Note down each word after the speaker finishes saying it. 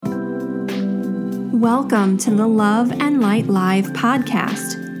Welcome to the Love and Light Live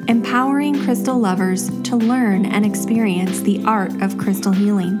podcast, empowering crystal lovers to learn and experience the art of crystal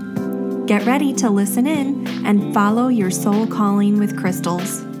healing. Get ready to listen in and follow your soul calling with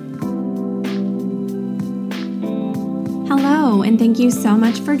crystals. Hello, and thank you so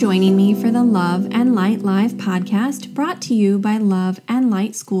much for joining me for the Love and Light Live podcast brought to you by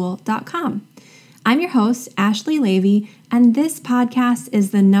loveandlightschool.com. I'm your host, Ashley Levy, and this podcast is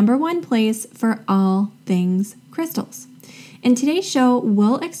the number one place for all things crystals. In today's show,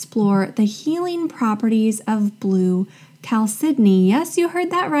 we'll explore the healing properties of blue chalcedony. Yes, you heard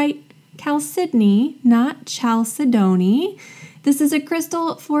that right. Chalcedony, not chalcedony. This is a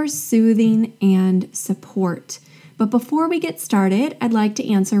crystal for soothing and support. But before we get started, I'd like to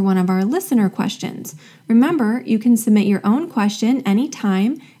answer one of our listener questions. Remember, you can submit your own question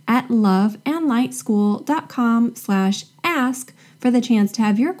anytime at loveandlightschool.com/ask for the chance to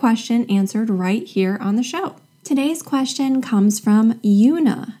have your question answered right here on the show. Today's question comes from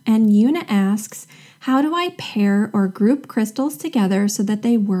Una, and Una asks, how do I pair or group crystals together so that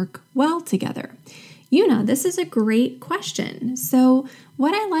they work well together? Una, this is a great question. So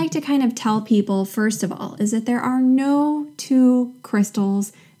what I like to kind of tell people, first of all, is that there are no two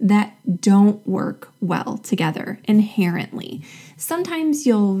crystals that don't work well together inherently. Sometimes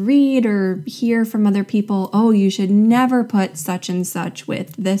you'll read or hear from other people, oh, you should never put such and such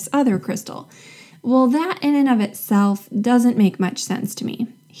with this other crystal. Well, that in and of itself doesn't make much sense to me.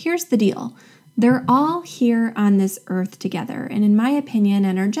 Here's the deal. They're all here on this earth together, and in my opinion,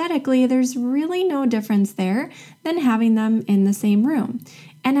 energetically, there's really no difference there than having them in the same room.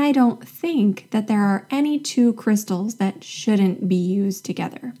 And I don't think that there are any two crystals that shouldn't be used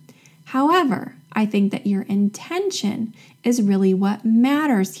together. However, I think that your intention is really what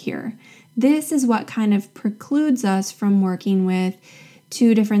matters here. This is what kind of precludes us from working with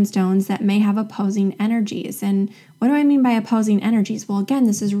two different stones that may have opposing energies. And what do I mean by opposing energies? Well, again,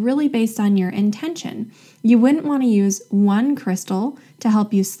 this is really based on your intention. You wouldn't want to use one crystal to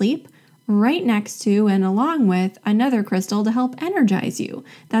help you sleep right next to and along with another crystal to help energize you.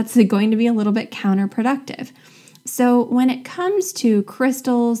 That's going to be a little bit counterproductive. So when it comes to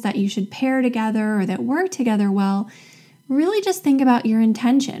crystals that you should pair together or that work together well, really just think about your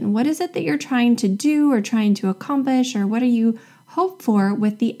intention. What is it that you're trying to do or trying to accomplish, or what do you hope for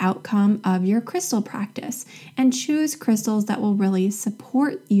with the outcome of your crystal practice? And choose crystals that will really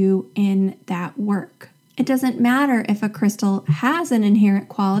support you in that work. It doesn't matter if a crystal has an inherent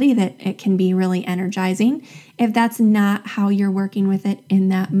quality that it can be really energizing if that's not how you're working with it in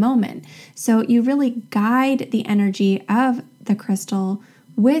that moment. So you really guide the energy of the crystal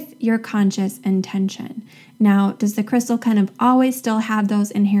with your conscious intention. Now, does the crystal kind of always still have those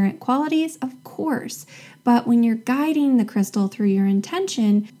inherent qualities? Of course. But when you're guiding the crystal through your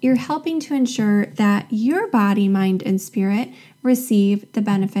intention, you're helping to ensure that your body, mind, and spirit receive the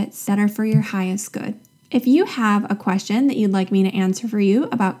benefits that are for your highest good. If you have a question that you'd like me to answer for you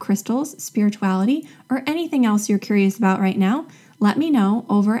about crystals, spirituality, or anything else you're curious about right now, let me know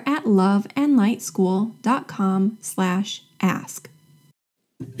over at loveandlightschool.com/ask.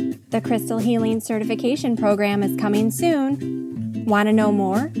 The Crystal Healing Certification Program is coming soon. Want to know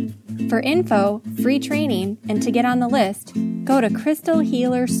more? For info, free training, and to get on the list, go to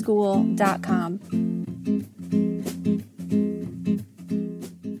crystalhealerschool.com.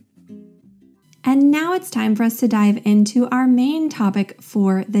 And now it's time for us to dive into our main topic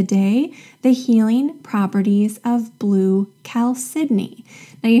for the day, the healing properties of blue chalcedony.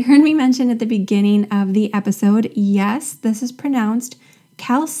 Now, you heard me mention at the beginning of the episode, yes, this is pronounced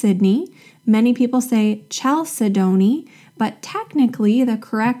chalcedony. Many people say chalcedony, but technically the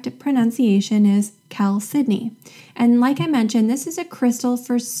correct pronunciation is chalcedony. And like I mentioned, this is a crystal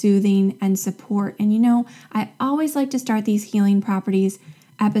for soothing and support. And you know, I always like to start these healing properties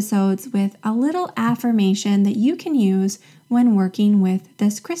episodes with a little affirmation that you can use when working with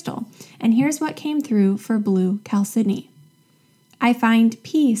this crystal. And here's what came through for blue chalcedony. I find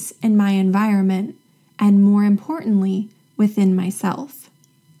peace in my environment, and more importantly, within myself.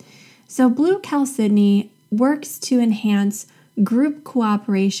 So blue chalcedony works to enhance group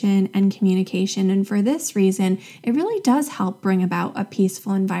cooperation and communication. And for this reason, it really does help bring about a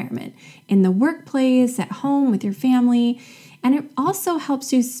peaceful environment in the workplace, at home, with your family. And it also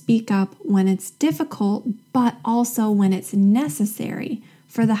helps you speak up when it's difficult, but also when it's necessary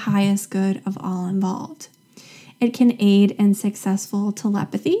for the highest good of all involved. It can aid in successful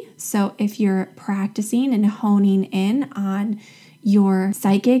telepathy. So if you're practicing and honing in on your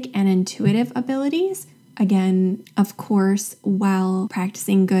psychic and intuitive abilities, again, of course, while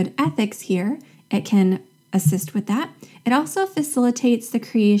practicing good ethics here, it can assist with that. It also facilitates the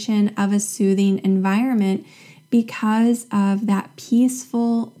creation of a soothing environment because of that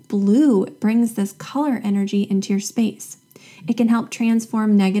peaceful blue. It brings this color energy into your space. It can help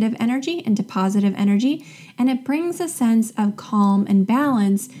transform negative energy into positive energy, and it brings a sense of calm and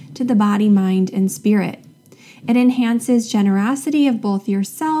balance to the body, mind, and spirit. It enhances generosity of both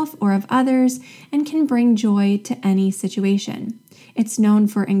yourself or of others and can bring joy to any situation. It's known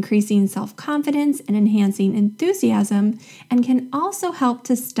for increasing self-confidence and enhancing enthusiasm, and can also help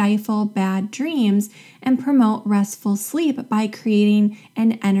to stifle bad dreams and promote restful sleep by creating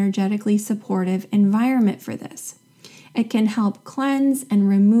an energetically supportive environment for this. It can help cleanse and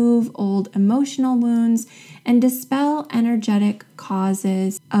remove old emotional wounds and dispel energetic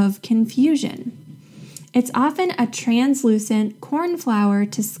causes of confusion. It's often a translucent cornflower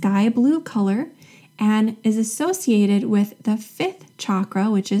to sky blue color and is associated with the 5th chakra,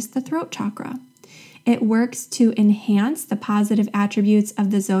 which is the throat chakra. It works to enhance the positive attributes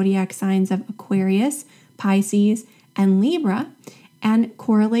of the zodiac signs of Aquarius, Pisces, and Libra, and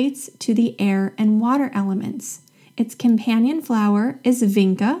correlates to the air and water elements. Its companion flower is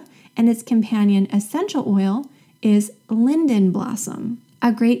vinca, and its companion essential oil is linden blossom.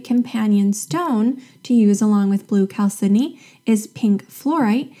 A great companion stone to use along with blue chalcedony is pink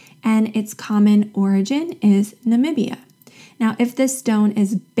fluorite, and its common origin is Namibia. Now, if this stone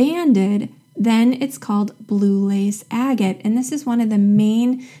is banded, then it's called blue lace agate, and this is one of the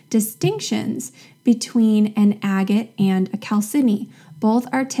main distinctions between an agate and a chalcedony. Both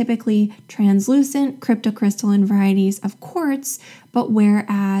are typically translucent cryptocrystalline varieties of quartz, but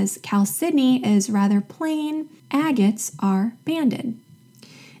whereas chalcedony is rather plain, agates are banded.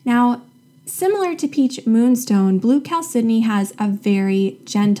 Now, similar to peach moonstone, blue chalcedony has a very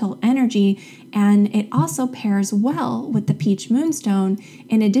gentle energy, and it also pairs well with the peach moonstone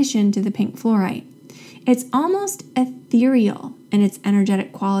in addition to the pink fluorite. It's almost ethereal in its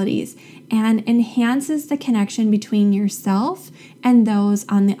energetic qualities and enhances the connection between yourself and those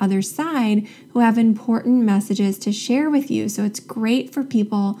on the other side who have important messages to share with you. So it's great for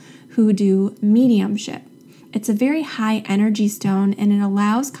people who do mediumship. It's a very high energy stone, and it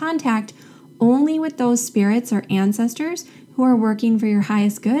allows contact only with those spirits or ancestors who are working for your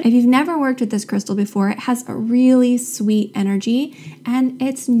highest good. If you've never worked with this crystal before, it has a really sweet energy, and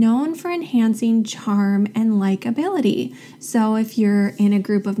it's known for enhancing charm and likability. So if you're in a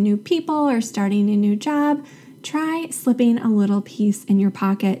group of new people or starting a new job, try slipping a little piece in your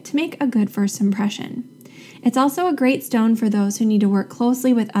pocket to make a good first impression. It's also a great stone for those who need to work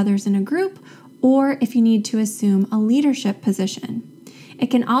closely with others in a group, or if you need to assume a leadership position.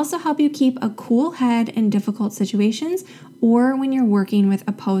 It can also help you keep a cool head in difficult situations or when you're working with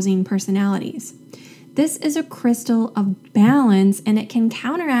opposing personalities. This is a crystal of balance, and it can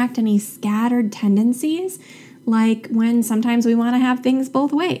counteract any scattered tendencies, like when sometimes we want to have things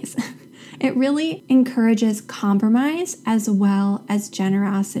both ways. It really encourages compromise as well as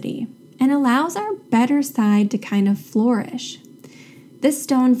generosity and allows our better side to kind of flourish. This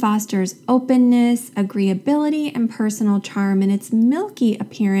stone fosters openness, agreeability, and personal charm, and its milky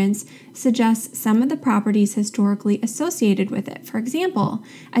appearance suggests some of the properties historically associated with it. For example,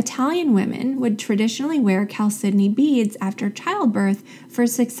 Italian women would traditionally wear chalcedony beads after childbirth for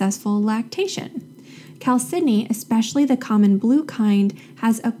successful lactation. Chalcedony, especially the common blue kind,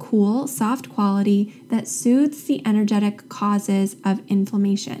 has a cool, soft quality that soothes the energetic causes of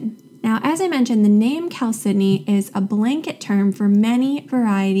inflammation. Now, as I mentioned, the name chalcedony is a blanket term for many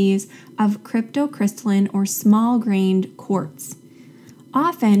varieties of cryptocrystalline or small-grained quartz.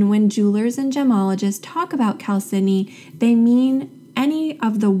 Often, when jewelers and gemologists talk about chalcedony, they mean any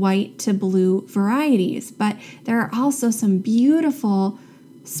of the white to blue varieties, but there are also some beautiful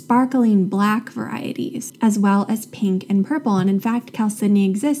sparkling black varieties, as well as pink and purple, and in fact, chalcedony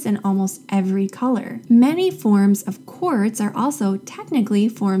exists in almost every color. Many forms of quartz are also technically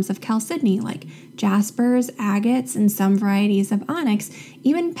forms of chalcedony, like jaspers, agates, and some varieties of onyx.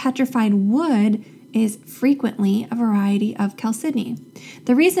 Even petrified wood is frequently a variety of chalcedony.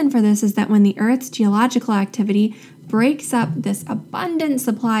 The reason for this is that when the Earth's geological activity breaks up this abundant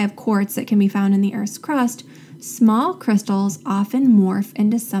supply of quartz that can be found in the Earth's crust, small crystals often morph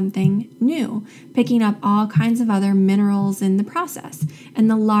into something new, picking up all kinds of other minerals in the process. And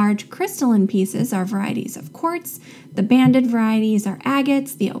the large crystalline pieces are varieties of quartz, the banded varieties are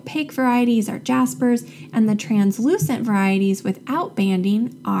agates, the opaque varieties are jaspers, and the translucent varieties without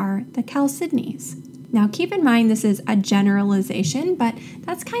banding are the chalcedonies. Now, keep in mind this is a generalization, but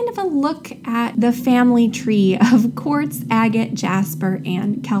that's kind of a look at the family tree of quartz, agate, jasper,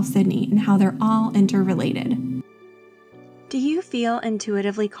 and chalcedony and how they're all interrelated. Do you feel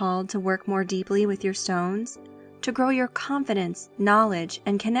intuitively called to work more deeply with your stones? To grow your confidence, knowledge,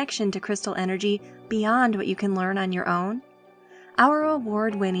 and connection to crystal energy beyond what you can learn on your own? Our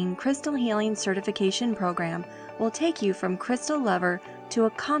award-winning Crystal Healing Certification Program will take you from crystal lover to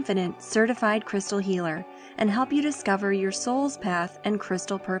a confident, certified crystal healer and help you discover your soul's path and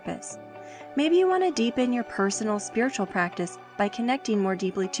crystal purpose. Maybe you want to deepen your personal spiritual practice by connecting more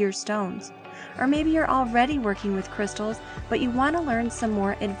deeply to your stones. Or maybe you're already working with crystals, but you want to learn some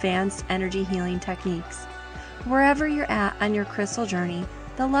more advanced energy healing techniques. Wherever you're at on your crystal journey,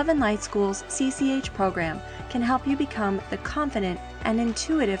 the Love and Light School's CCH program can help you become the confident and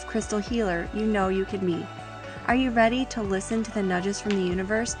intuitive crystal healer you know you could be. Are you ready to listen to the nudges from the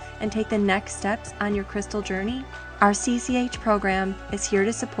universe and take the next steps on your crystal journey? Our CCH program is here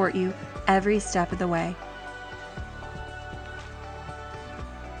to support you every step of the way.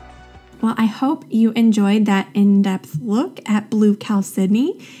 Well, I hope you enjoyed that in-depth look at Blue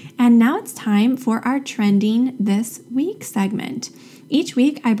Chalcedony, and now it's time for our Trending This Week segment. Each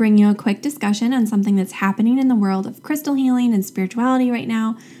week, I bring you a quick discussion on something that's happening in the world of crystal healing and spirituality right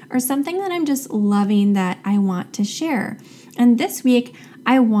now, or something that I'm just loving that I want to share. And this week,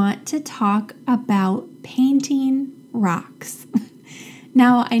 I want to talk about painting rocks.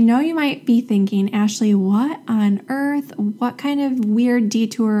 Now, I know you might be thinking, Ashley, what on earth, what kind of weird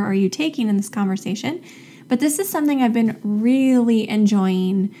detour are you taking in this conversation? But this is something I've been really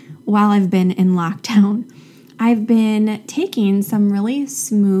enjoying while I've been in lockdown. I've been taking some really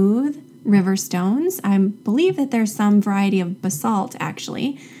smooth river stones. I believe that there's some variety of basalt,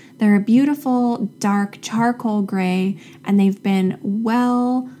 actually. They're a beautiful, dark charcoal gray, and they've been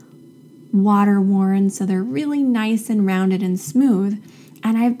well water worn, so they're really nice and rounded and smooth.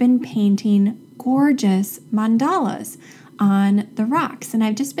 And I've been painting gorgeous mandalas on the rocks, and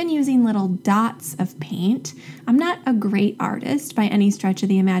I've just been using little dots of paint. I'm not a great artist by any stretch of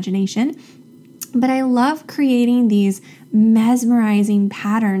the imagination, but I love creating these mesmerizing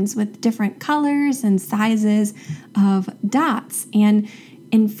patterns with different colors and sizes of dots. And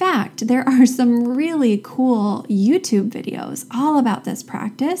in fact, there are some really cool YouTube videos all about this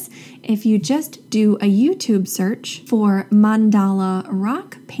practice. If you just do a YouTube search for mandala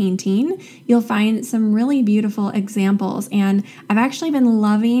rock painting, you'll find some really beautiful examples. And I've actually been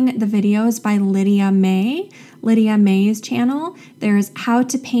loving the videos by Lydia May. Lydia May's channel. There's How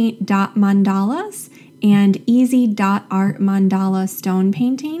to Paint Dot Mandalas and Easy Dot Art Mandala Stone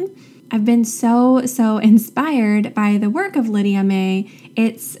Painting. I've been so inspired by the work of Lydia May.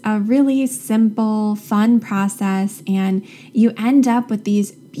 It's a really simple, fun process, and you end up with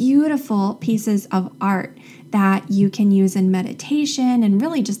these beautiful pieces of art that you can use in meditation, and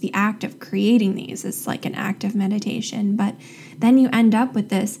really just the act of creating these is like an act of meditation. But then you end up with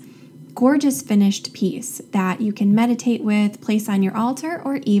this gorgeous finished piece that you can meditate with, place on your altar,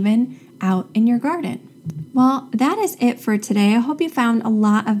 or even out in your garden. Well, that is it for today. I hope you found a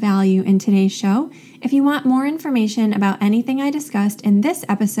lot of value in today's show. If you want more information about anything I discussed in this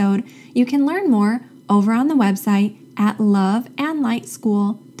episode, you can learn more over on the website at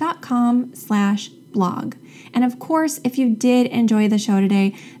loveandlightschool.com/blog. And of course, if you did enjoy the show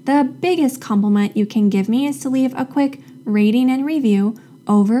today, the biggest compliment you can give me is to leave a quick rating and review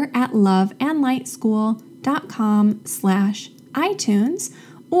over at loveandlightschool.com/iTunes.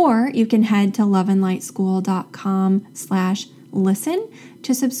 Or you can head to loveandlightschool.com/listen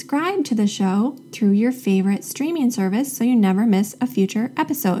to subscribe to the show through your favorite streaming service so you never miss a future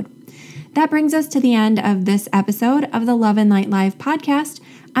episode. That brings us to the end of this episode of the Love and Light Live podcast.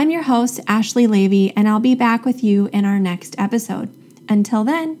 I'm your host, Ashley Levy, and I'll be back with you in our next episode. Until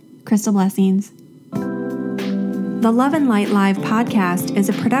then, crystal blessings. The Love and Light Live podcast is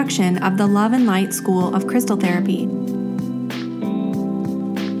a production of the Love and Light School of Crystal Therapy.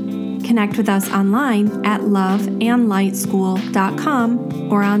 Connect with us online at loveandlightschool.com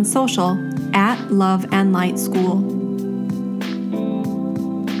or on social at loveandlightschool.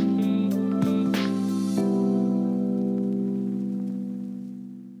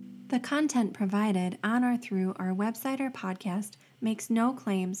 The content provided on or through our website or podcast makes no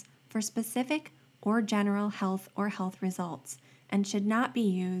claims for specific or general health or health results and should not be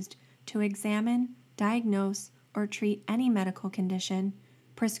used to examine, diagnose, or treat any medical condition,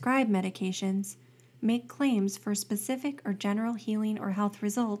 prescribe medications, make claims for specific or general healing or health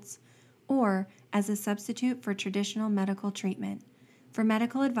results, or as a substitute for traditional medical treatment. For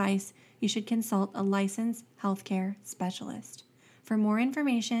medical advice, you should consult a licensed healthcare specialist. For more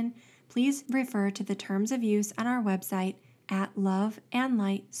information, please refer to the terms of use on our website at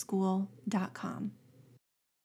loveandlightschool.com.